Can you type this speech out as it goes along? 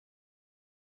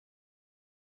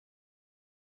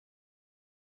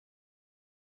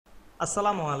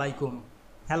Assalamu Walaikum.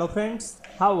 Hello friends,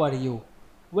 how are you?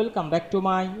 Welcome back to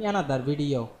my another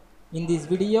video. In this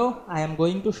video, I am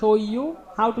going to show you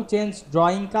how to change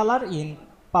drawing color in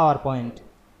PowerPoint.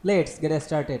 Let's get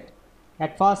started.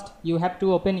 At first, you have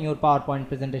to open your PowerPoint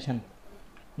presentation.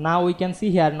 Now we can see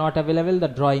here not available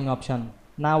the drawing option.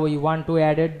 Now we want to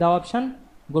edit the option.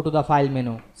 Go to the file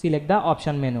menu, select the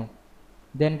option menu.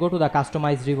 Then go to the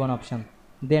customize ribbon option.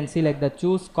 Then select the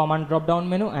choose command drop down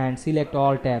menu and select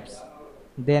all tabs.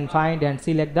 Then find and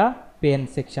select the pen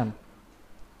section.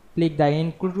 Click the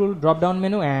include drop down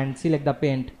menu and select the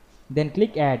paint. Then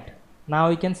click add. Now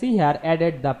we can see here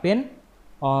added the pen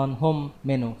on home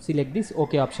menu. Select this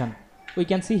OK option. We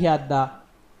can see here the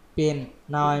pen.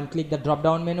 Now I am click the drop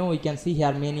down menu. We can see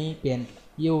here many pen.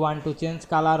 You want to change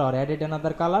color or edit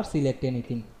another color, select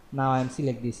anything. Now I am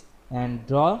select this and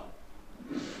draw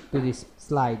to this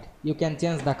slide. You can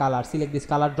change the color. Select this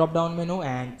color drop down menu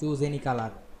and choose any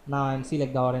color. Now I am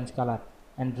select the orange color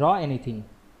and draw anything.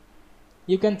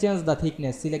 You can change the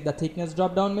thickness. Select the thickness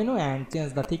drop down menu and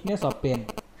change the thickness of pen.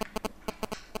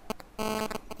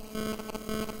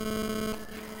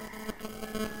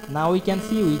 Now we can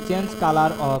see we change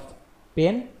color of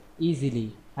pen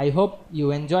easily. I hope you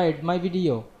enjoyed my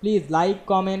video. Please like,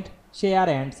 comment, share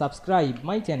and subscribe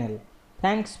my channel.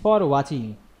 Thanks for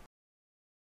watching.